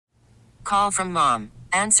Call from mom.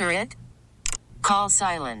 Answer it. Call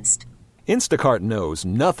silenced. Instacart knows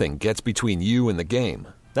nothing gets between you and the game.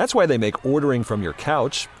 That's why they make ordering from your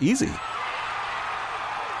couch easy.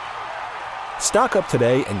 Stock up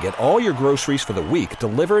today and get all your groceries for the week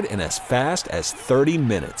delivered in as fast as 30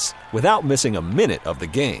 minutes without missing a minute of the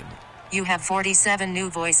game. You have 47 new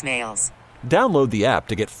voicemails. Download the app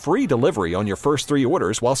to get free delivery on your first 3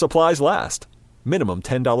 orders while supplies last. Minimum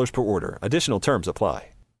 $10 per order. Additional terms apply.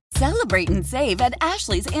 Celebrate and save at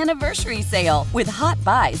Ashley's Anniversary Sale. With Hot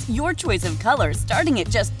Buys, your choice of colors starting at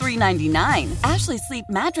just $3.99. Ashley Sleep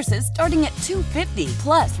mattresses starting at $2.50.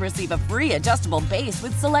 Plus, receive a free adjustable base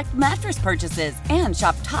with select mattress purchases. And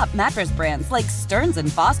shop top mattress brands like Stearns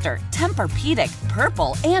 & Foster, Tempur-Pedic,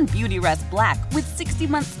 Purple, and Beautyrest Black with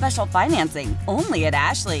 60-month special financing. Only at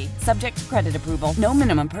Ashley. Subject to credit approval. No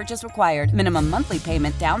minimum purchase required. Minimum monthly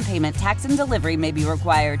payment, down payment, tax, and delivery may be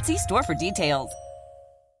required. See store for details.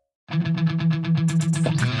 Get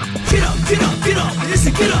up, get up, get up. It's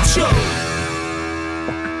a Get Up Show.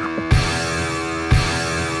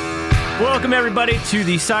 Welcome, everybody, to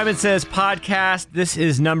the Simon Says podcast. This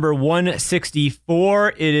is number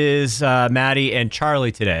 164. It is Matty and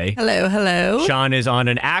Charley today. Hello, hello. Sean is on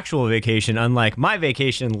an actual vacation, unlike my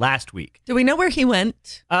vacation last week. Do we know where he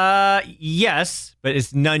went? Yes, but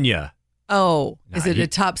it's Nunya. Oh, is it a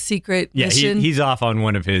top secret mission? Yeah, he's off on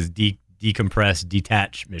one of his decompress,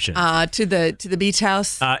 detach missions. To the beach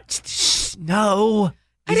house? No.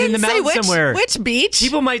 He's I didn't in the mountains somewhere. Which beach?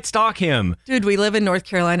 People might stalk him. Dude, we live in North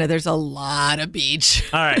Carolina. There's a lot of beach.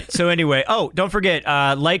 All right. So anyway, don't forget,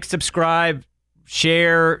 like, subscribe,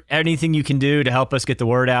 share, anything you can do to help us get the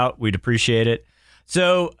word out. We'd appreciate it.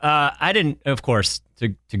 So I didn't, of course,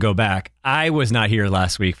 to go back, I was not here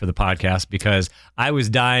last week for the podcast because I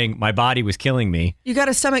was dying. My body was killing me. You got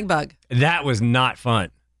a stomach bug. That was not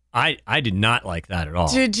fun. I did not like that at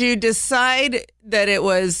all. Did you decide that it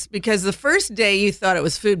was because the first day you thought it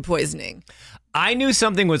was food poisoning? I knew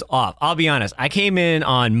something was off. I'll be honest. I came in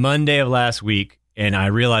on Monday of last week and I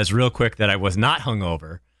realized real quick that I was not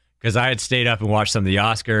hungover because I had stayed up and watched some of the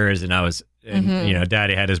Oscars and I was,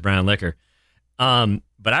 Daddy had his brown liquor.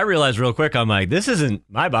 But I realized real quick, I'm like, this isn't,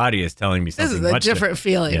 my body is telling me something. This is a different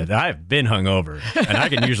feeling. Yeah, I've been hungover and I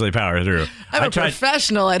can usually power through. I'm a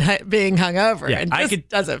professional at being hungover and this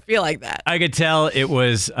doesn't feel like that. I could tell it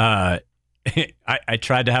was, I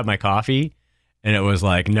tried to have my coffee and it was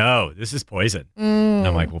like, no, this is poison. And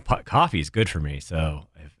I'm like, well, coffee is good for me. So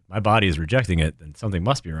if my body is rejecting it, then something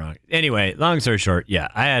must be wrong. Anyway, long story short,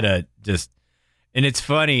 I had to just, and it's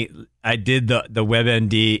funny, I did the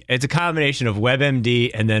WebMD. It's a combination of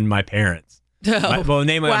WebMD and then my parents. I'm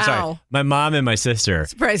sorry, my mom and my sister.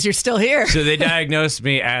 Surprised you're still here. So they diagnosed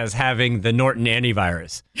me as having the Norton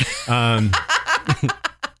antivirus.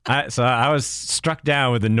 So I was struck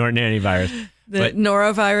down with the Norton antivirus.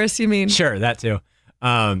 Norovirus, you mean? Sure, that too.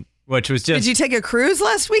 Which was just... Did you take a cruise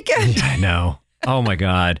last weekend? I know. Oh my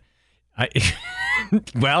God.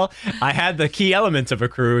 Well, I had the key elements of a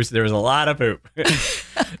cruise. There was a lot of poop.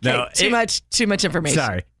 No, too much information.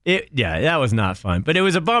 Sorry. That was not fun. But it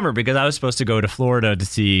was a bummer because I was supposed to go to Florida to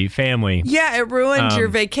see family. Yeah, it ruined your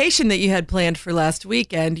vacation that you had planned for last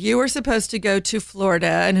weekend. You were supposed to go to Florida,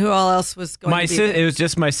 and who all else was going to be there? It was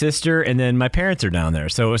just my sister, and then my parents are down there.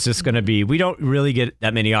 So it was just going to be, we don't really get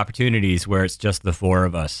that many opportunities where it's just the four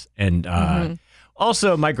of us. And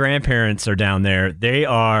also, my grandparents are down there. They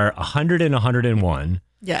are 100 and 101.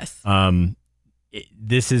 Yes.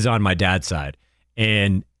 This is on my dad's side.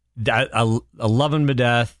 And I love them to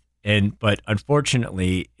death, but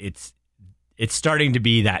unfortunately, it's starting to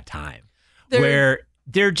be that time where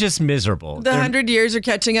they're just miserable. The 100 years are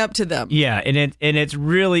catching up to them. Yeah, and it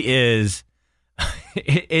really is.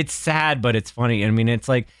 It's sad, but it's funny. I mean, it's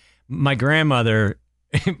like my grandmother.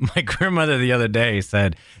 My grandmother the other day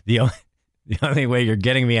said the only way you're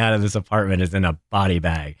getting me out of this apartment is in a body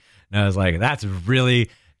bag, and I was like, that's really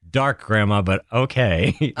dark, Grandma, but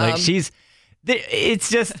okay. It's just,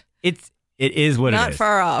 it is what it is. Not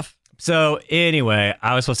far off. So anyway,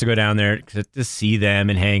 I was supposed to go down there to see them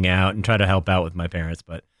and hang out and try to help out with my parents.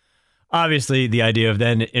 But obviously the idea of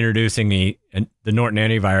then introducing me and the Norton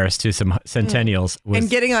antivirus to some centennials was... And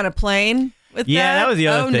getting on a plane with that was the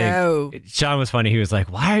other thing. No. Sean was funny. He was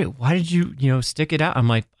like, why did you, stick it out? I'm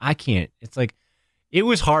like, I can't. It's like, it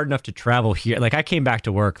was hard enough to travel here. Like I came back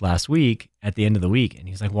to work last week at the end of the week and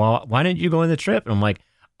he's like, well, why didn't you go on the trip? And I'm like,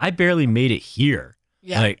 I barely made it here.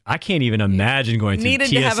 Yeah. Like, I can't even imagine going through TSA. Needed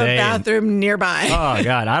to have a bathroom nearby. Oh,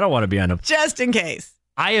 God. I don't want to be on a... Just in case.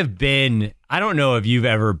 I don't know if you've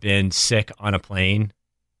ever been sick on a plane.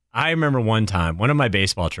 I remember one time, one of my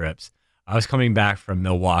baseball trips, I was coming back from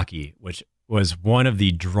Milwaukee, which was one of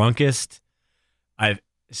the drunkest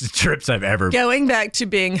trips I've ever. Going back to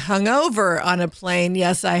being hungover on a plane,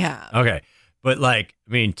 yes, I have. Okay. But like,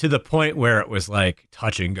 I mean, to the point where it was like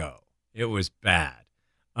touch and go. It was bad.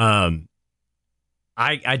 I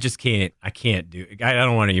just can't. I can't do. I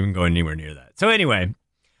don't want to even go anywhere near that. So anyway,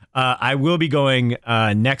 I will be going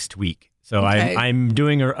next week. So Okay. I'm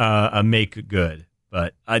doing a make good.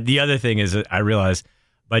 But the other thing is that I realized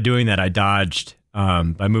by doing that, I dodged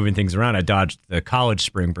by moving things around. I dodged the college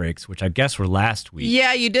spring breaks, which I guess were last week.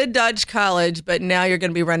 Yeah, you did dodge college, but now you're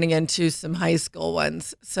going to be running into some high school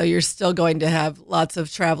ones. So you're still going to have lots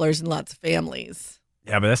of travelers and lots of families.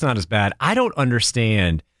 Yeah, but that's not as bad. I don't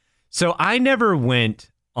understand. So I never went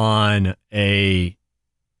on a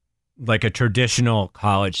traditional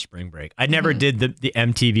college spring break. I never did the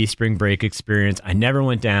MTV spring break experience. I never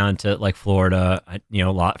went down to like Florida,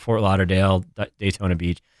 Fort Lauderdale, Daytona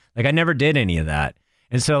Beach. Like I never did any of that.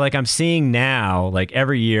 And so like I'm seeing now, like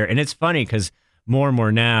every year, and it's funny because more and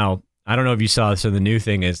more now, I don't know if you saw this, so the new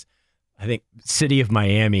thing is, I think City of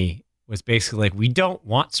Miami was basically like, we don't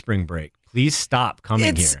want spring break. Please stop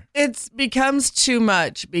coming here. It becomes too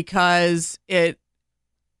much because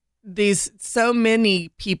so many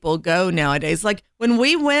people go nowadays. Like when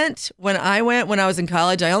I was in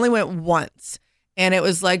college, I only went once. And it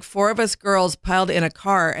was like 4 of us girls piled in a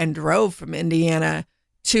car and drove from Indiana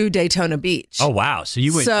to Daytona Beach. Oh, wow. So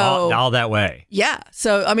you went all that way. Yeah.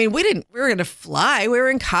 So, I mean, we were going to fly. We were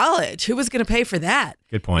in college. Who was going to pay for that?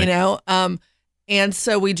 Good point. And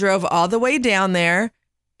so we drove all the way down there.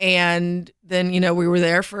 And then, we were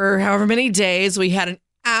there for however many days. We had an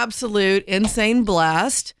absolute insane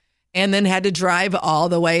blast and then had to drive all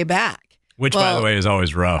the way back. Which, by the way, is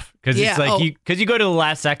always rough. Because it's like you go to the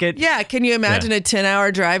last second. Yeah. Can you imagine a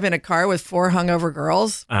 10-hour drive in a car with 4 hungover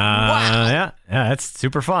girls? Wow. Yeah, that's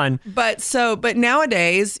super fun. But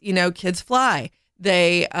nowadays, kids fly.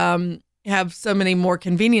 They have so many more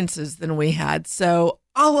conveniences than we had. So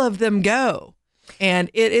all of them go. And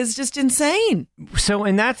it is just insane. So,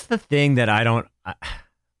 and that's the thing that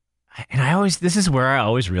this is where I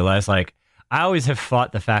always realize, like, I always have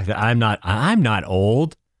fought the fact that I'm not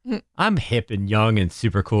old. I'm hip and young and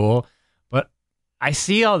super cool. But I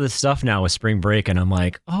see all this stuff now with spring break and I'm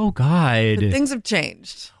like, oh God. But things have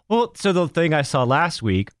changed. Well, so the thing I saw last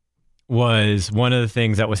week was one of the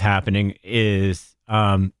things that was happening is,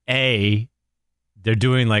 they're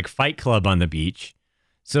doing like Fight Club on the beach.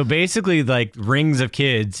 So basically like rings of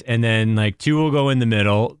kids and then like 2 will go in the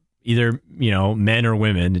middle, either, men or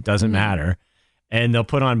women, it doesn't matter. And they'll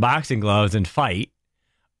put on boxing gloves and fight.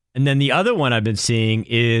 And then the other one I've been seeing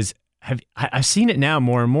is, I've seen it now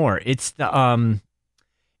more and more. It's the,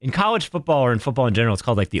 in college football or in football in general, it's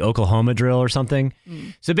called like the Oklahoma drill or something.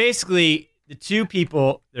 So basically there's 2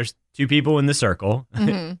 people in the circle.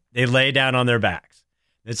 They lay down on their backs.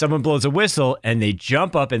 Then someone blows a whistle and they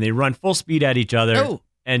jump up and they run full speed at each other. Oh.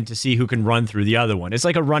 And to see who can run through the other one. It's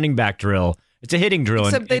like a running back drill. It's a hitting drill.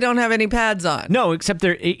 Except they don't have any pads on. No, except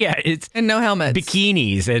it's and no helmets,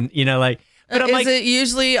 bikinis, and But is it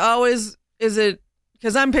usually always? Is it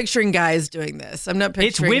because I'm picturing guys doing this? I'm not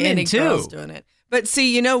picturing women any too. girls doing it. But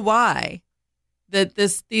see, you know why that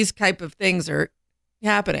these type of things are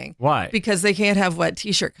happening? Why? Because they can't have wet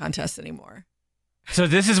T-shirt contests anymore. So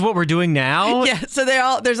this is what we're doing now. Yeah. So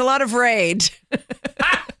there's a lot of rage.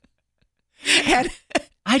 And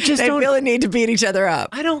I just they feel the need to beat each other up.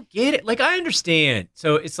 I don't get it. Like, I understand.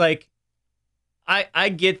 So it's like, I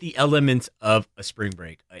get the elements of a spring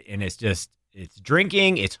break, and it's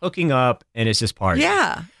drinking, it's hooking up, and it's just partying.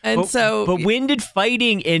 Yeah. But when did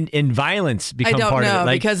fighting and violence become part of it? I don't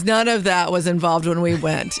know, because none of that was involved when we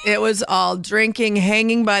went. It was all drinking,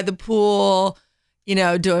 hanging by the pool,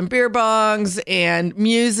 doing beer bongs and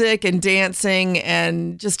music and dancing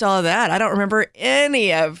and just all of that. I don't remember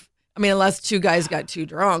any of. Unless 2 guys got too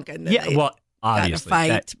drunk and then they obviously got in a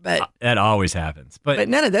fight, but that always happens. But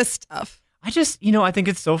none of this stuff. I just, I think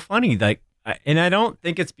it's so funny. Like, and I don't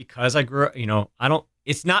think it's because I grew up.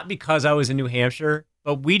 It's not because I was in New Hampshire,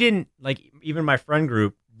 but we didn't even my friend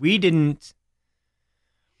group. We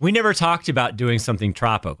never talked about doing something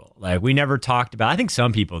tropical. Like, we never talked about. I think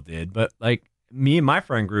some people did, but like me and my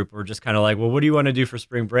friend group were just kind of like, well, what do you want to do for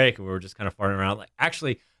spring break? And we were just kind of farting around. Like,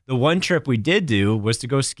 actually. The one trip we did do was to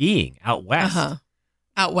go skiing out west.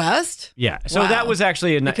 Out west? Yeah. So that was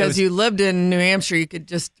actually because you lived in New Hampshire, you could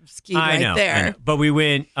just ski right there. I know. But we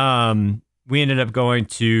went. We ended up going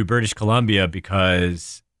to British Columbia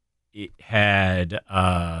because it had.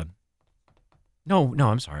 No,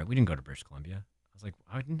 I'm sorry. We didn't go to British Columbia. I was like,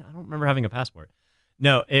 I don't remember having a passport.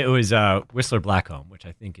 No, it was Whistler Blackcomb, which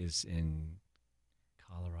I think is in.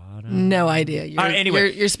 Colorado? No idea. You're,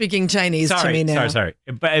 anyway, you're speaking Chinese to me now. Sorry.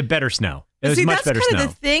 Better snow. It was much that's better kind snow. of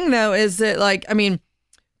the thing, though, is that, like, I mean,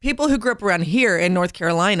 people who grew up around here in North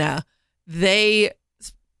Carolina,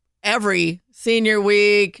 every senior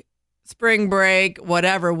week, spring break,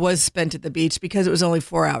 whatever, was spent at the beach because it was only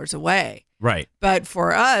 4 hours away. Right. But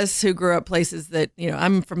for us who grew up places that,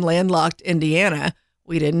 I'm from landlocked Indiana,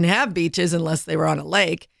 we didn't have beaches unless they were on a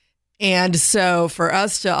lake. And so for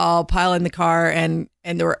us to all pile in the car, and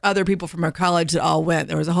there were other people from our college that all went.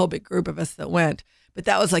 There was a whole big group of us that went. But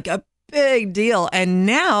that was like a big deal. And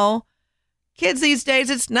now kids these days,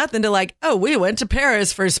 it's nothing to like, oh, we went to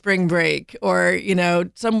Paris for spring break, or,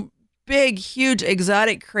 some big, huge,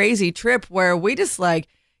 exotic, crazy trip where we just like,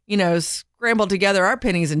 scrambled together our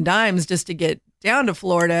pennies and dimes just to get down to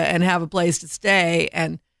Florida and have a place to stay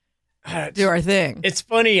and do our thing. It's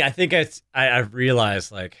funny. I think I've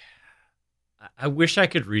realized, like, I wish I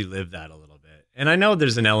could relive that a little bit. And I know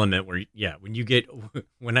there's an element where,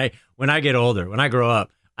 when I get older, when I grow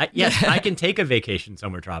up, I can take a vacation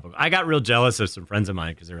somewhere tropical. I got real jealous of some friends of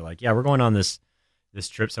mine because they were like, yeah, we're going on this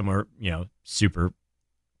trip somewhere, super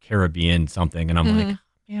Caribbean something. And I'm like,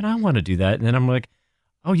 man, I want to do that. And then I'm like,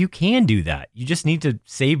 oh, you can do that. You just need to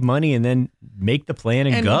save money and then make the plan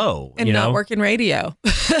and go. And not work in radio.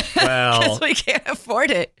 Well, because we can't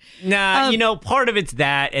afford it. Nah, part of it's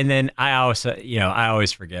that. And then I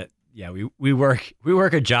always forget. Yeah, we work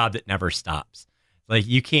a job that never stops. Like,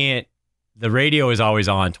 you can't, the radio is always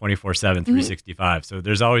on 24/7, 365. So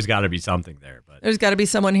there's always got to be something there. But there's got to be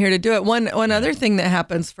someone here to do it. One other thing that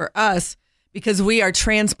happens for us, because we are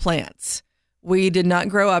transplants, we did not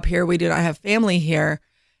grow up here, we do not have family here,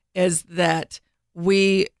 is that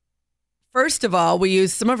first of all, we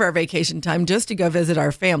use some of our vacation time just to go visit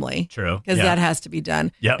our family. True. Because that has to be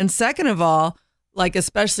done. Yep. And second of all, like,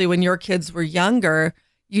 especially when your kids were younger,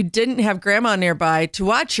 you didn't have grandma nearby to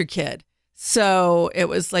watch your kid. So it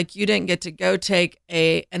was like you didn't get to go take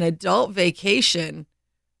an adult vacation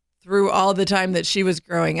through all the time that she was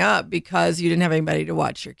growing up because you didn't have anybody to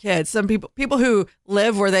watch your kids. Some people who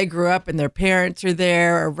live where they grew up and their parents are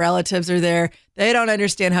there or relatives are there, they don't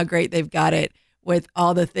understand how great they've got it with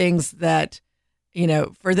all the things that,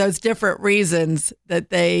 for those different reasons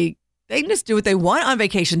that they can just do what they want on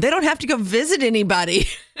vacation. They don't have to go visit anybody.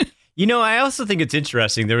 I also think it's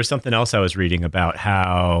interesting. There was something else I was reading about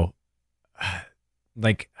how,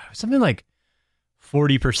 something like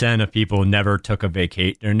 40% of people never took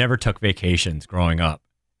vacations growing up.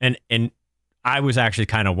 And I was actually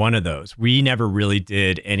kind of one of those. We never really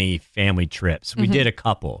did any family trips. We did a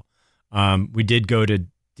couple. We did go to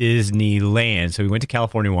Disneyland. So we went to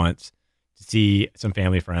California once to see some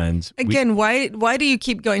family friends. Again, why do you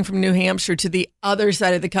keep going from New Hampshire to the other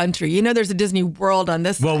side of the country? There's a Disney World on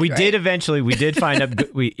this Well, side, we right? did eventually. We did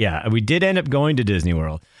we did end up going to Disney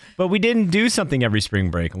World. But we didn't do something every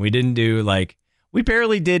spring break. And we didn't do we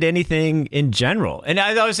barely did anything in general. And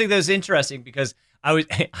I always think that was interesting because I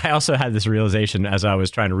also had this realization as I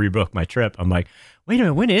was trying to rebook my trip. I'm like, wait a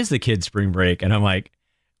minute, when is the kids' spring break? And I'm like,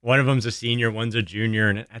 one of them's a senior, one's a junior.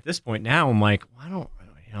 And at this point now, I'm like, well, I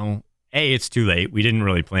don't, A, it's too late. We didn't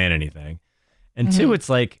really plan anything. And two, it's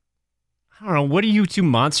like, I don't know, what do you two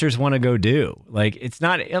monsters want to go do? Like, it's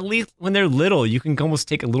not, at least when they're little, you can almost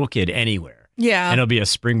take a little kid anywhere. Yeah. And it'll be a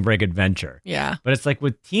spring break adventure. Yeah. But it's like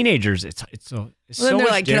with teenagers, it's so then they're much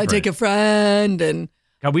like, different. can I take a friend? And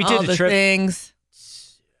God, we all did the a trip. things.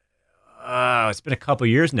 It's been a couple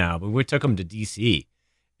years now, but we took them to DC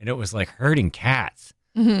and it was like herding cats.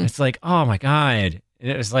 It's like, oh my God.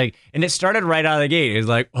 And it was like, and it started right out of the gate. It was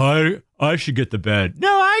like, I should get the bed.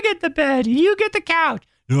 No, I get the bed. You get the couch.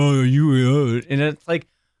 No, you. And it's like,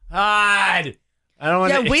 God. I don't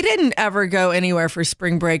want Yeah, we didn't ever go anywhere for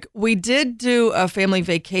spring break. We did do a family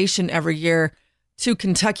vacation every year to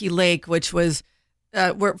Kentucky Lake, which was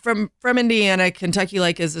we're from Indiana. Kentucky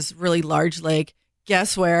Lake is this really large lake.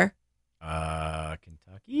 Guess where?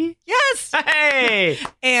 Kentucky? Yes. Hey.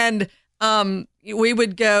 And we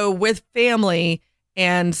would go with family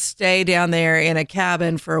and stay down there in a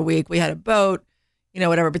cabin for a week. We had a boat,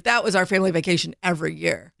 whatever. But that was our family vacation every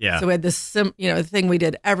year. Yeah. So we had this, thing we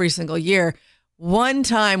did every single year. One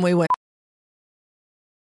time we went.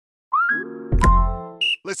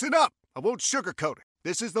 Listen up. I won't sugarcoat it.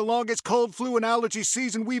 This is the longest cold, flu, and allergy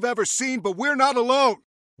season we've ever seen, but we're not alone.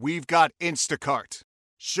 We've got Instacart.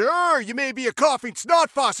 Sure, you may be a coughing snot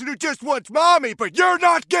faucet who just wants mommy, but you're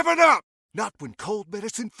not giving up. Not when cold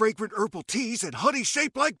medicine, fragrant herbal teas, and honey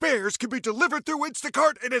shaped like bears can be delivered through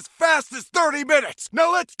Instacart in as fast as 30 minutes.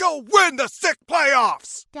 Now let's go win the sick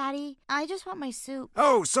playoffs. Daddy, I just want my soup.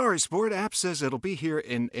 Oh, sorry, Sport. App says it'll be here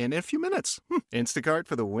in a few minutes. Instacart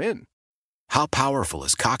for the win. How powerful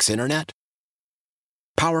is Cox Internet?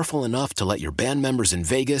 Powerful enough to let your band members in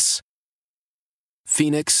Vegas,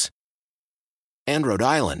 Phoenix, and Rhode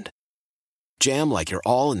Island. Jam like you're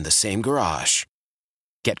all in the same garage.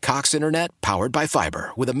 Get Cox Internet powered by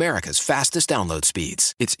fiber with America's fastest download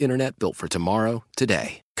speeds. It's internet built for tomorrow,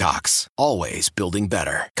 today. Cox, always building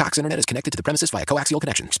better. Cox Internet is connected to the premises via coaxial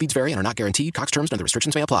connection. Speeds vary and are not guaranteed. Cox terms and other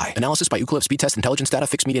restrictions may apply. Analysis by Ookla of Speed Test Intelligence Data.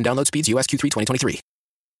 Fixed median download speeds. US Q3 2023.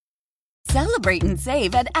 Celebrate and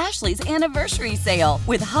save at Ashley's Anniversary Sale.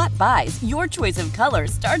 With Hot Buys, your choice of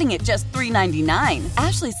colors starting at just $3.99.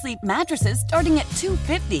 Ashley Sleep mattresses starting at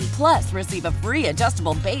 $2.50. Plus, receive a free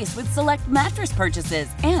adjustable base with select mattress purchases.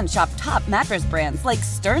 And shop top mattress brands like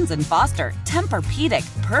Stearns & Foster,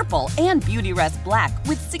 Tempur-Pedic, Purple, and Beautyrest Black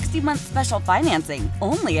with 60-month special financing.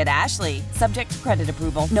 Only at Ashley. Subject to credit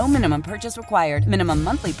approval. No minimum purchase required. Minimum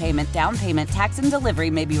monthly payment, down payment, tax, and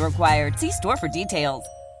delivery may be required. See store for details.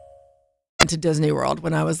 To Disney World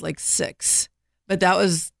when I was like 6, but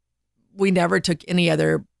we never took any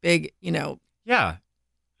other big, random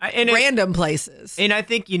places. And I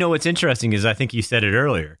think, what's interesting is I think you said it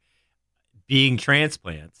earlier, being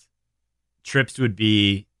transplants, trips would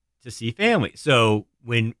be to see family. So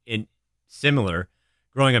growing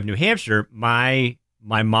up in New Hampshire, my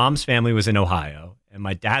mom's family was in Ohio and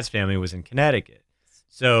my dad's family was in Connecticut.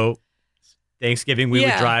 So Thanksgiving, we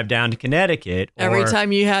would drive down to Connecticut. Every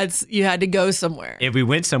time you had to go somewhere. If we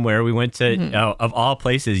went somewhere, we went to, of all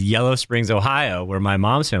places, Yellow Springs, Ohio, where my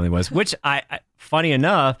mom's family was, which funny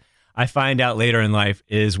enough, I find out later in life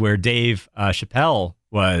is where Dave Chappelle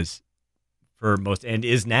was for most, and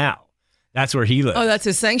is now. That's where he lives. Oh, that's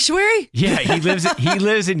his sanctuary? Yeah, he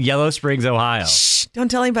lives in Yellow Springs, Ohio. Shh,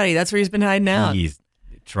 don't tell anybody. That's where he's been hiding out.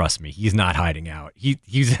 Trust me, he's not hiding out.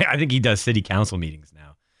 I think he does city council meetings now.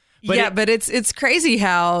 But it's crazy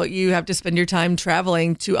how you have to spend your time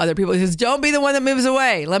traveling to other people. He says, don't be the one that moves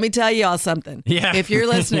away. Let me tell you all something. Yeah. If you're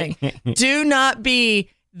listening, do not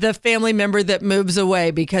be the family member that moves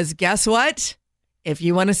away, because guess what? If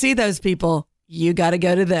you want to see those people, you got to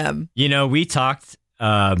go to them. We talked,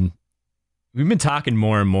 we've been talking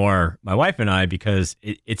more and more, my wife and I, because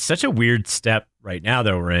it's such a weird step right now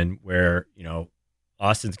that we're in where,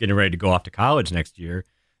 Austin's getting ready to go off to college next year.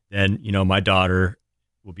 Then, my daughter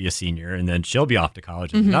will be a senior, and then she'll be off to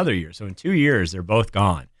college in another year. So in 2 years, they're both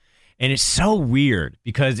gone. And it's so weird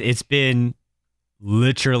because it's been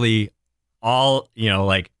literally all,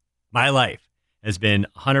 my life has been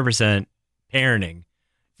 100% parenting.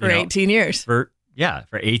 For 18 years. For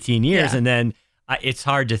 18 years. Yeah. And then it's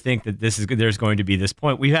hard to think that there's going to be this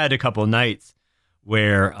point. We've had a couple of nights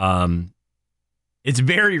where it's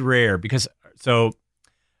very rare because, so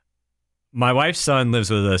my wife's son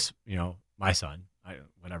lives with us, my son,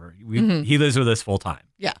 whatever. He lives with us full time.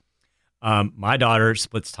 Yeah. My daughter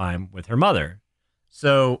splits time with her mother.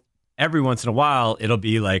 So every once in a while, it'll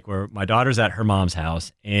be like where my daughter's at her mom's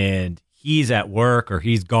house and he's at work or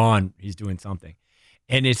he's gone, he's doing something.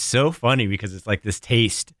 And it's so funny because it's like this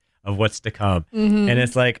taste of what's to come. And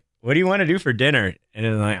it's like, what do you want to do for dinner? And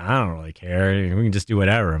it's like, I don't really care. We can just do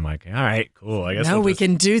whatever. I'm like, all right, cool. I guess we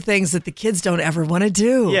can do things that the kids don't ever want to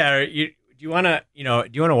do. Yeah. Do you want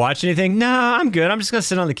to watch anything? No, I'm good. I'm just going to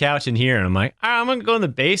sit on the couch in here. And I'm like, I'm going to go in the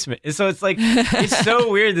basement. And so it's like, it's so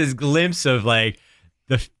weird, this glimpse of like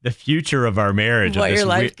the future of our marriage. What your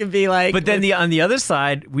life can be like. But then on the other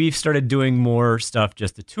side, we've started doing more stuff,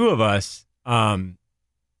 just the two of us.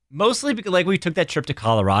 Mostly because like we took that trip to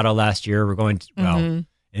Colorado last year. We're going to,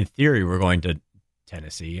 in theory, we're going to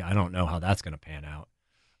Tennessee. I don't know how that's going to pan out.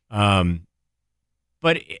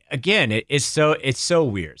 But again, it's so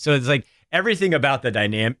weird. So it's like, everything about the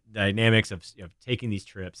dynamics of taking these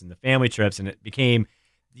trips and the family trips, and it became,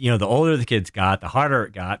 the older the kids got, the harder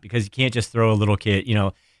it got because you can't just throw a little kid.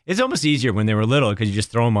 It's almost easier when they were little because you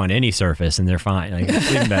just throw them on any surface and they're fine. Like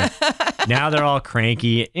sleeping bag. Now they're all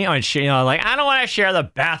cranky. Like I don't want to share the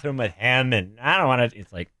bathroom with him, and I don't want to.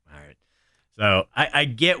 It's like, all right. So I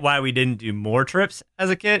get why we didn't do more trips as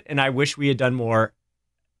a kid, and I wish we had done more.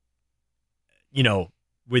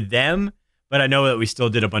 With them. But I know that we still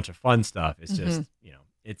did a bunch of fun stuff. It's just,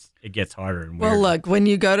 it gets harder and weird. Well, look, when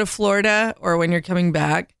you go to Florida or when you're coming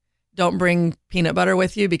back, don't bring peanut butter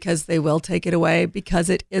with you because they will take it away because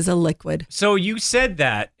it is a liquid. So you said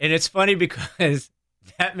that, and it's funny because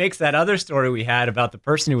that makes that other story we had about the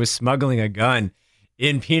person who was smuggling a gun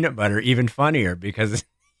in peanut butter even funnier because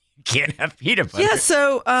you can't have peanut butter. Yeah,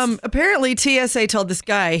 so apparently TSA told this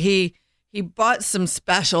guy he bought some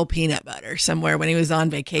special peanut butter somewhere when he was on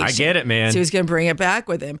vacation. I get it, man. So he was going to bring it back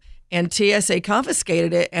with him. And TSA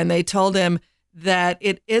confiscated it, and they told him that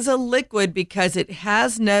it is a liquid because it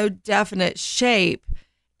has no definite shape,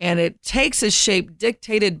 and it takes a shape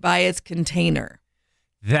dictated by its container.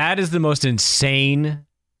 That is the most insane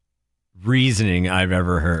reasoning I've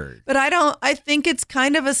ever heard. But I think it's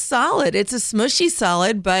kind of a solid. It's a smushy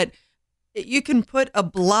solid, but you can put a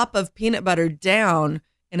blop of peanut butter down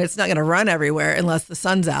and it's not going to run everywhere unless the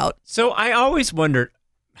sun's out. So I always wondered,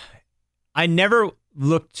 I never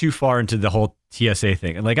looked too far into the whole TSA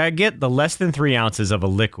thing. Like, I get the less than 3 ounces of a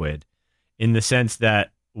liquid in the sense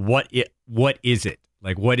that what is it?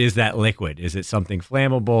 Like, what is that liquid? Is it something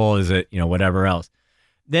flammable? Is it, whatever else?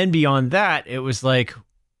 Then beyond that, it was like,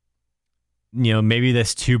 maybe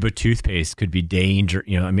this tube of toothpaste could be dangerous.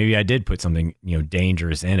 Maybe I did put something,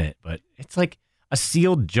 dangerous in it, but it's like a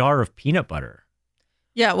sealed jar of peanut butter.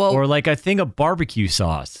 Yeah, well, or like a thing of barbecue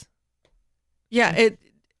sauce. Yeah,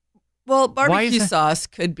 barbecue sauce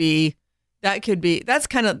could be, that's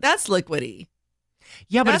liquidy.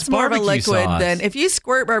 Yeah, but that's it's more of a barbecue liquid sauce. than if you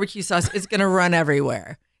squirt barbecue sauce, it's going to run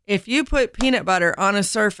everywhere. If you put peanut butter on a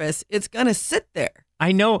surface, it's going to sit there.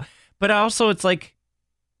 I know, but also it's like,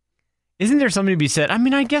 isn't there something to be said? I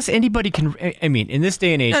mean, I guess anybody can. I mean, in this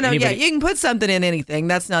day and age, you can put something in anything.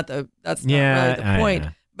 That's not really the point.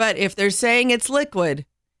 But if they're saying it's liquid,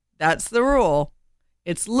 that's the rule.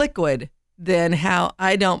 It's liquid. Then how?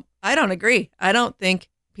 I don't agree. I don't think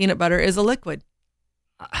peanut butter is a liquid.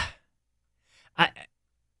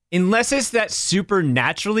 Unless it's that super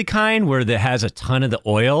naturally kind where that has a ton of the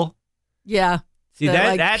oil. Yeah. See,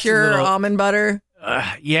 that's pure almond butter.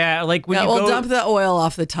 Yeah, like when we'll dump the oil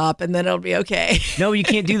off the top and then it'll be okay. No, you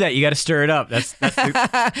can't do that. You got to stir it up. That's what am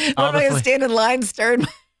I going to stand in line stirring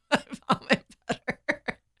my almond butter?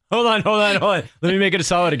 Hold on. Let me make it a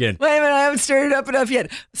solid again. Wait a minute, I haven't stirred it up enough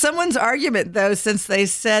yet. Someone's argument, though, since they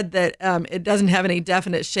said that it doesn't have any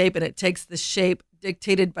definite shape and it takes the shape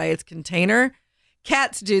dictated by its container,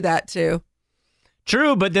 cats do that too.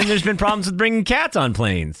 True, but then there's been problems with bringing cats on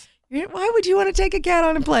planes. Why would you want to take a cat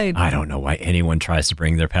on a plane? I don't know why anyone tries to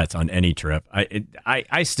bring their pets on any trip.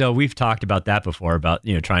 We've talked about that before, about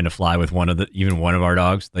trying to fly with one of our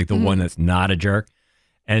dogs, like the one that's not a jerk.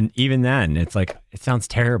 And even then, it's like, it sounds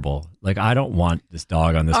terrible. Like, I don't want this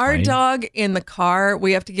dog on this plane. Our dog in the car,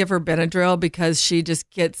 we have to give her Benadryl because she just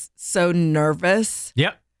gets so nervous.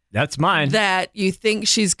 Yep, that's mine. That you think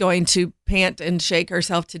she's going to pant and shake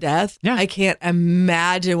herself to death. Yeah. I can't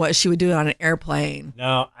imagine what she would do on an airplane.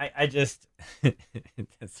 No, I just,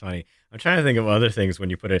 that's funny. I'm trying to think of other things when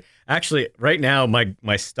you put it. Actually, right now,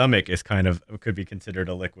 my stomach is could be considered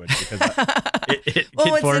a liquid because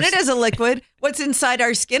what's in it is a liquid. What's inside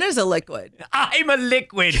our skin is a liquid. I'm a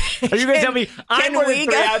liquid. Are you going to tell me I'm more than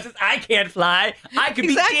 3 ounces? I can't fly. I could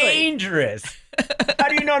be dangerous. How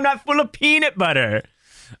do you know I'm not full of peanut butter?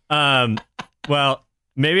 Well,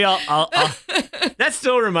 maybe I'll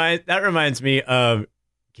that reminds me of,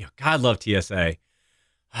 God love TSA.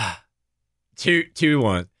 Two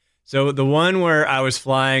ones. So the one where I was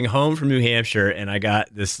flying home from New Hampshire and I got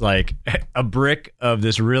this like a brick of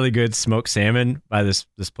this really good smoked salmon by this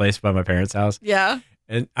place by my parents' house. Yeah.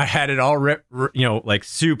 And I had it all like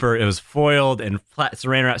super, it was foiled and flat,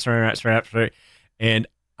 saran wrap. And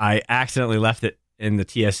I accidentally left it in the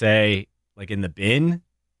TSA, like in the bin.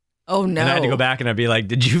 Oh no. And I had to go back and I'd be like,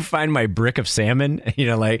 did you find my brick of salmon?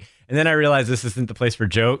 And then I realized this isn't the place for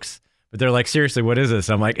jokes, but they're like, seriously, what is this?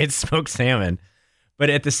 I'm like, it's smoked salmon. But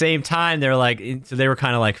at the same time, they're like, so they were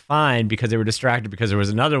kind of like fine because they were distracted because there was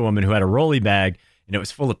another woman who had a rolly bag and it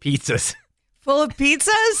was full of pizzas. Full of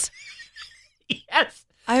pizzas? Yes.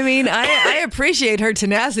 I mean, I appreciate her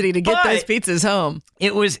tenacity to get those pizzas home.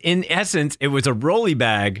 It was, in essence, it was a rolly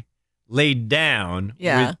bag laid down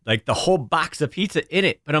with like the whole box of pizza in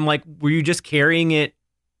it. But I'm like, were you just carrying it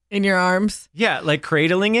in your arms? Yeah, like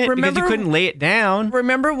cradling it because you couldn't lay it down.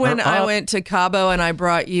 Remember when I went to Cabo and I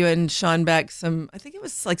brought you and Sean back some, I think it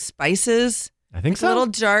was like spices. I think so. Little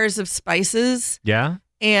jars of spices. Yeah.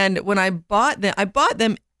 And when I bought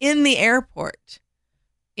them in the airport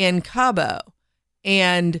in Cabo,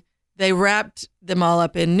 and they wrapped them all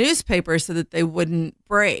up in newspaper so that they wouldn't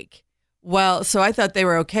break. Well, so I thought they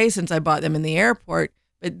were okay since I bought them in the airport.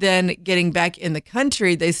 But then getting back in the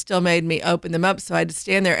country, they still made me open them up. So I had to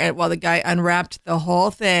stand there while the guy unwrapped the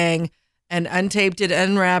whole thing and untaped it,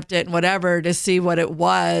 unwrapped it, and whatever to see what it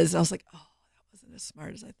was. I was like, oh, that wasn't as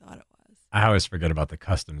smart as I thought it was. I always forget about the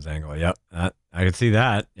customs angle. Yep. I could see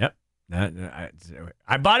that. Yep.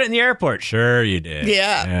 I bought it in the airport. Sure you did.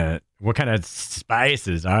 Yeah. What kind of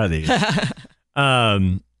spices are these? Yeah.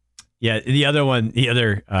 The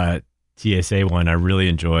other TSA one I really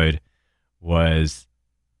enjoyed was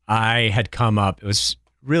I had come up, it was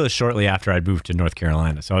really shortly after I'd moved to North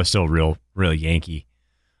Carolina. So I was still real Yankee.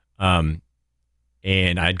 And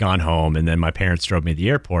I'd gone home and then my parents drove me to the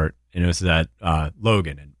airport and it was at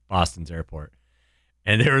Logan in Boston's airport.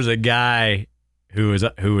 And there was a guy who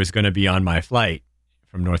was going to be on my flight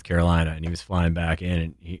from North Carolina, and he was flying back in,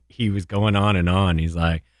 and he was going on and on. He's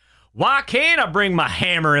like, why can't I bring my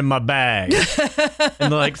hammer in my bag? And they're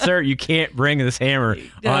like, sir, you can't bring this hammer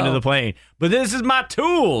onto the plane. But this is my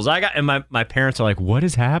tools. And my parents are like, what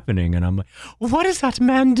is happening? And I'm like, what is that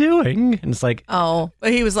man doing? And it's like, oh,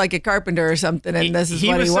 but he was like a carpenter or something, and this is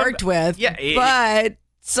what he worked with. Yeah, but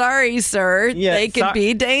sorry, sir, they could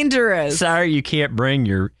be dangerous. Sorry, you can't bring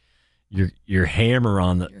your hammer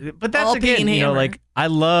on the. But that's again, like I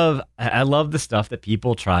love the stuff that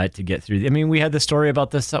people try to get through. I mean, we had the story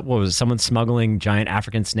about this. What was it, someone smuggling giant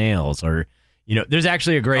African snails, or there's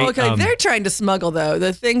actually a great. Okay, they're trying to smuggle though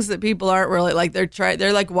the things that people aren't really like.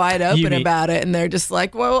 They're like wide open about it, and they're just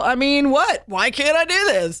like, well, I mean, what? Why can't I do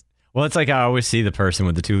this? Well, it's like I always see the person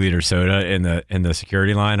with the 2-liter soda in the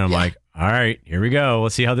security line. I'm like, all right, here we go.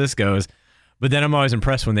 Let's see how this goes. But then I'm always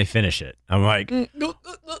impressed when they finish it. I'm like,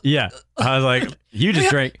 yeah. I was like, you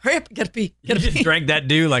just drank. Hurry up, gotta pee. You just drank that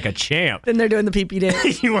dew like a champ. Then they're doing the pee-pee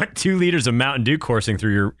dance. You want 2 liters of Mountain Dew coursing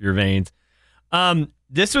through your veins.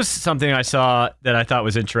 This was something I saw that I thought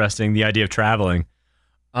was interesting, the idea of traveling.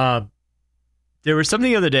 There was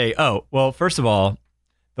something the other day. Oh, well, first of all,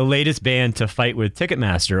 the latest band to fight with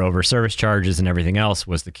Ticketmaster over service charges and everything else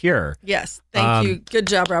was The Cure. Yes. Thank you. Good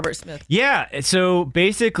job, Robert Smith. Yeah. So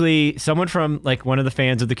basically, someone from like one of the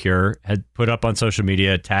fans of The Cure had put up on social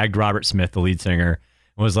media, tagged Robert Smith, the lead singer,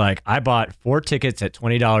 and was like, I bought 4 tickets at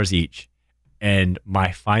 $20 each, and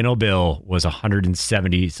my final bill was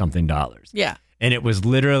 $170 something. Yeah. And it was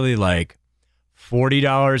literally like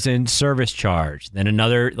 $40 in service charge, then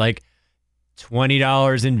another like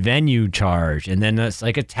 $20 in venue charge, and then that's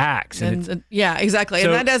like a tax. And yeah, exactly.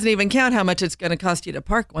 And that doesn't even count how much it's going to cost you to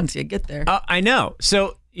park once you get there. I know.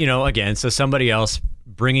 So, again, so somebody else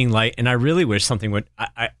bringing light, and I really wish something would,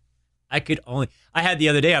 I had the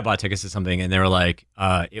other day, I bought tickets to something, and they were like,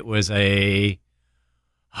 it was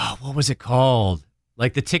what was it called?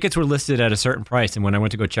 Like the tickets were listed at a certain price, and when I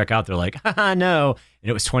went to go check out, they're like, haha, no.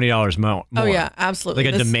 And it was $20 more. Oh, yeah, absolutely.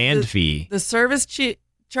 Like a demand fee. The service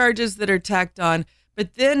charges that are tacked on,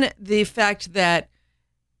 but then the fact that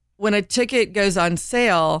when a ticket goes on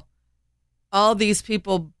sale, all these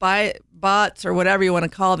people bots or whatever you want to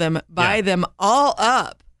call them, buy them all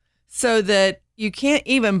up so that you can't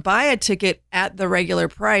even buy a ticket at the regular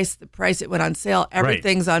price, the price it went on sale.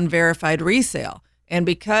 Everything's on verified resale. And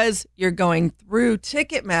because you're going through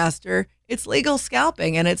Ticketmaster, it's legal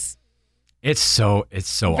scalping, and it's so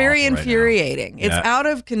awful very infuriating. Right now. It's out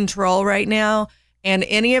of control right now. And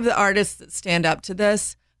any of the artists that stand up to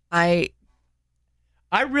this, I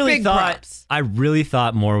really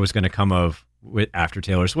thought more was going to come after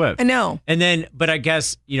Taylor Swift. I know. And then, but I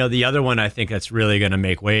guess, the other one I think that's really going to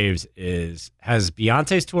make waves has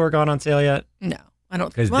Beyonce's tour gone on sale yet? No, I don't.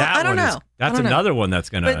 Because I don't know. That's another one that's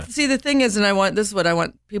going to. But see, the thing is, this is what I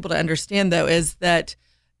want people to understand though, is that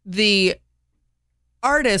the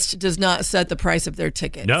artist does not set the price of their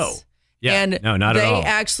tickets. No. Yeah, and no, not at all. They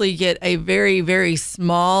actually get a very, very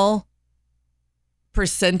small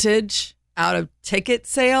percentage out of ticket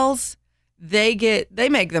sales. They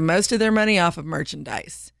make the most of their money off of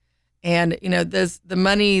merchandise. And, the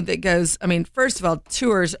money that goes, I mean, first of all,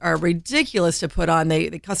 tours are ridiculous to put on. They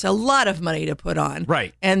cost a lot of money to put on.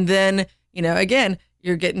 Right. And then, again,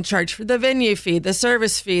 you're getting charged for the venue fee, the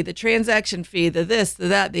service fee, the transaction fee, the this, the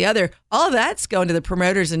that, the other. All of that's going to the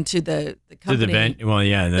promoters and to the company.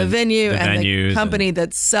 The venue and the company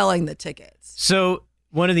that's selling the tickets. So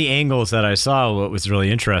one of the angles that I saw, what was really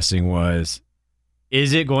interesting was,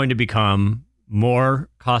 is it going to become more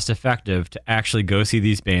cost effective to actually go see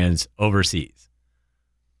these bands overseas?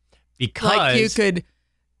 Because like you could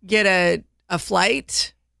get a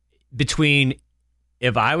flight between,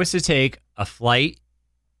 if I was to take a flight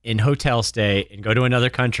in hotel stay and go to another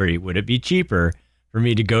country, would it be cheaper for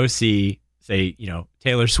me to go see, say,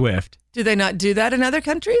 Taylor Swift? Do they not do that in other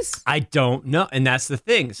countries? I don't know. And that's the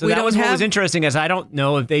thing. So that was what was interesting, is I don't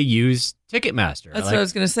know if they use Ticketmaster. That's what I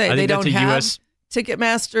was going to say. They don't have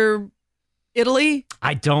Ticketmaster Italy?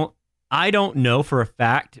 I don't know for a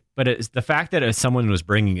fact, but it's the fact that someone was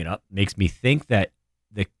bringing it up makes me think that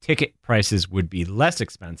the ticket prices would be less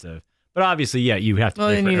expensive. But obviously, you have to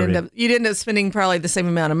pay for everything. You'd end up spending probably the same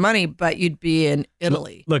amount of money, but you'd be in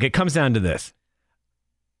Italy. Look, it comes down to this.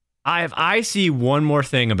 If I see one more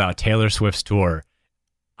thing about Taylor Swift's tour,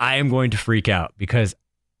 I am going to freak out, because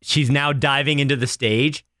she's now diving into the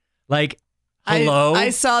stage. Like, hello? I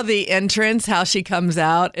saw the entrance, how she comes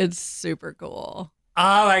out. It's super cool.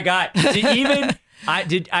 Oh, my God.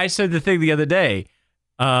 I said the thing the other day.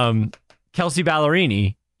 Kelsey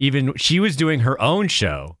Ballerini, even she was doing her own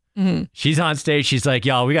show. She's on stage. She's like,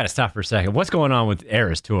 y'all, we got to stop for a second. What's going on with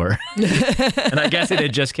Era's tour? And I guess it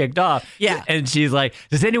had just kicked off. Yeah. And she's like,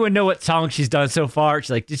 does anyone know what song she's done so far?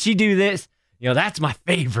 She's like, did she do this? That's my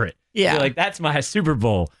favorite. Yeah. Like, that's my Super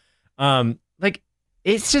Bowl. Like,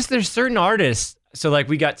 it's just there's certain artists. So, like,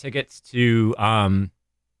 we got tickets to go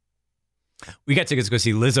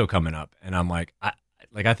see Lizzo coming up. And I'm like, I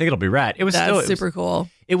think it'll be rad. That's super cool.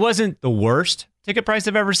 It wasn't the worst ticket price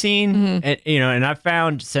I've ever seen. And, and I've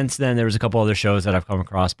found since then there was a couple other shows that I've come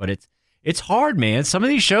across, but it's hard, man. Some of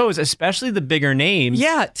these shows, especially the bigger names.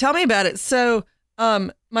 Yeah, tell me about it. So,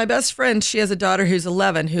 my best friend, she has a daughter who's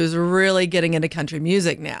 11 who's really getting into country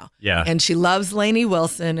music now. Yeah. And she loves Lainey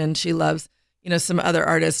Wilson and she loves, some other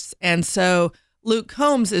artists. And so Luke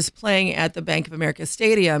Combs is playing at the Bank of America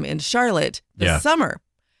Stadium in Charlotte this summer.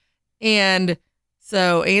 And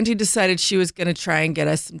so Angie decided she was going to try and get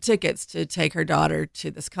us some tickets to take her daughter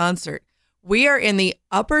to this concert. We are in the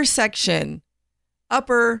upper section,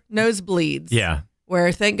 upper nosebleeds. Yeah.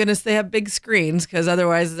 Where thank goodness they have big screens because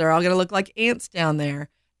otherwise they're all going to look like ants down there.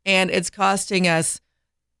 And it's costing us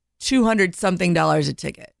 $200-something a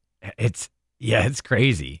ticket. It's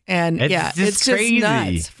crazy. And it's just crazy.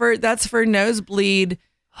 Nuts. That's for nosebleed.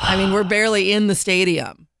 I mean, we're barely in the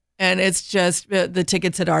stadium. And it's just the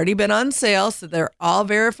tickets had already been on sale, so they're all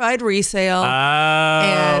verified resale.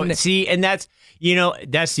 Oh, and that's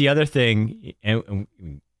that's the other thing, and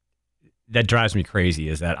that drives me crazy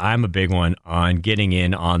is that I'm a big one on getting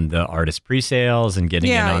in on the artist pre-sales and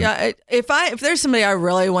getting in on. Yeah. If there's somebody I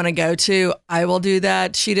really want to go to, I will do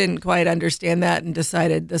that. She didn't quite understand that and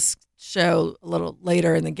decided this show a little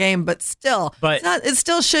later in the game, but still, it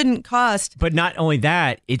still shouldn't cost. But not only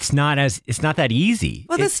that, it's not that easy.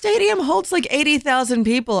 Well, the stadium holds like 80,000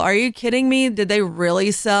 people. Are you kidding me? Did they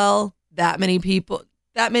really sell that many people?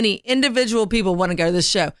 That many individual people want to go to this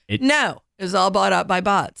show? No, it was all bought up by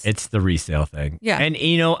bots. It's the resale thing. Yeah, and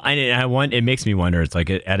it makes me wonder. It's like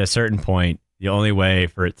at a certain point, the only way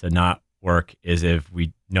for it to not work is if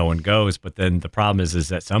no one goes. But then the problem is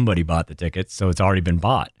that somebody bought the tickets, so it's already been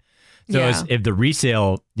bought. So if the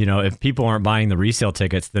resale, if people aren't buying the resale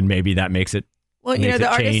tickets, then maybe that makes it. Well, the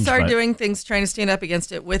artists are doing things trying to stand up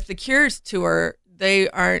against it. With the Cure's tour, they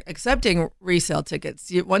aren't accepting resale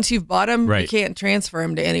tickets. Once you've bought them, you can't transfer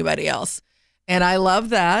them to anybody else. And I love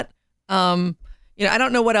that. I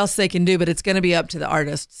don't know what else they can do, but it's going to be up to the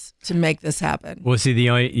artists to make this happen. Well, see, the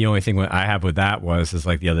only thing I have with that is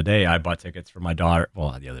like the other day I bought tickets for my daughter.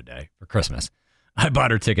 Well, the other day for Christmas, I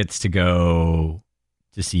bought her tickets to go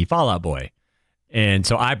to see Fall Out Boy. And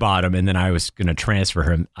so I bought them and then I was going to transfer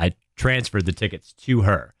him. I transferred the tickets to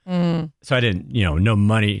her. So I didn't, no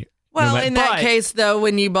money. Well, in that case, though,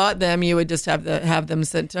 when you bought them, you would just have them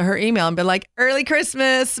sent to her email and be like, early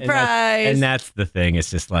Christmas surprise. And that's the thing.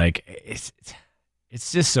 It's just like,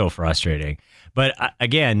 it's just so frustrating. But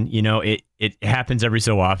again, it happens every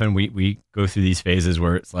so often. We go through these phases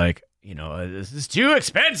where it's like, this is too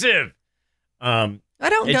expensive. I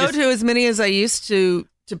don't go to as many as I used to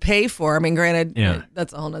pay for. I mean, granted,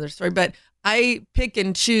 that's a whole nother story, but I pick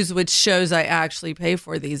and choose which shows I actually pay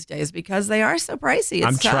for these days because they are so pricey.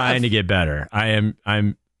 I'm trying to get better. I'm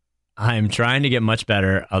trying to get much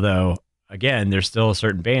better. Although, again, there's still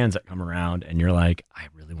certain bands that come around and you're like, I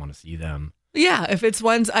really want to see them. Yeah. If it's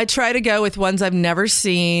ones, I try to go with ones I've never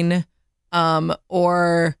seen,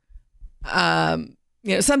 or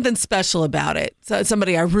something special about it. So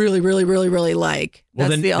somebody I really, really, really, really like. Well,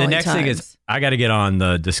 That's the next thing is I got to get on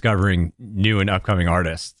the discovering new and upcoming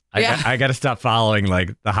artists. I got to stop following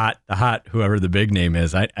like the hot whoever the big name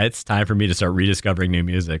is. It's time for me to start rediscovering new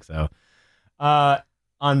music. So,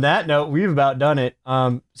 on that note, we've about done it.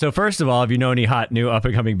 So first of all, if you know any hot new up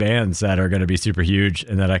and coming bands that are going to be super huge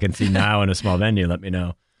and that I can see now in a small venue, let me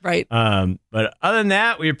know. Right. But other than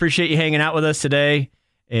that, we appreciate you hanging out with us today.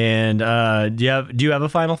 And do you have a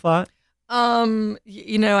final thought?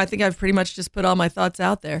 I think I've pretty much just put all my thoughts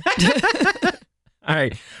out there. All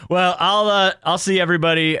right. Well, I'll see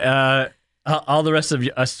everybody. All the rest of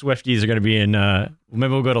us Swifties are going to be in.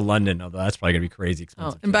 Maybe we'll go to London, although that's probably going to be crazy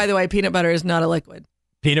expensive. And by the way, peanut butter is not a liquid.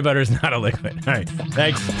 Peanut butter is not a liquid. All right.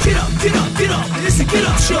 Thanks. Get up, get up, get up. It's a Get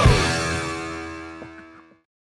Up Show.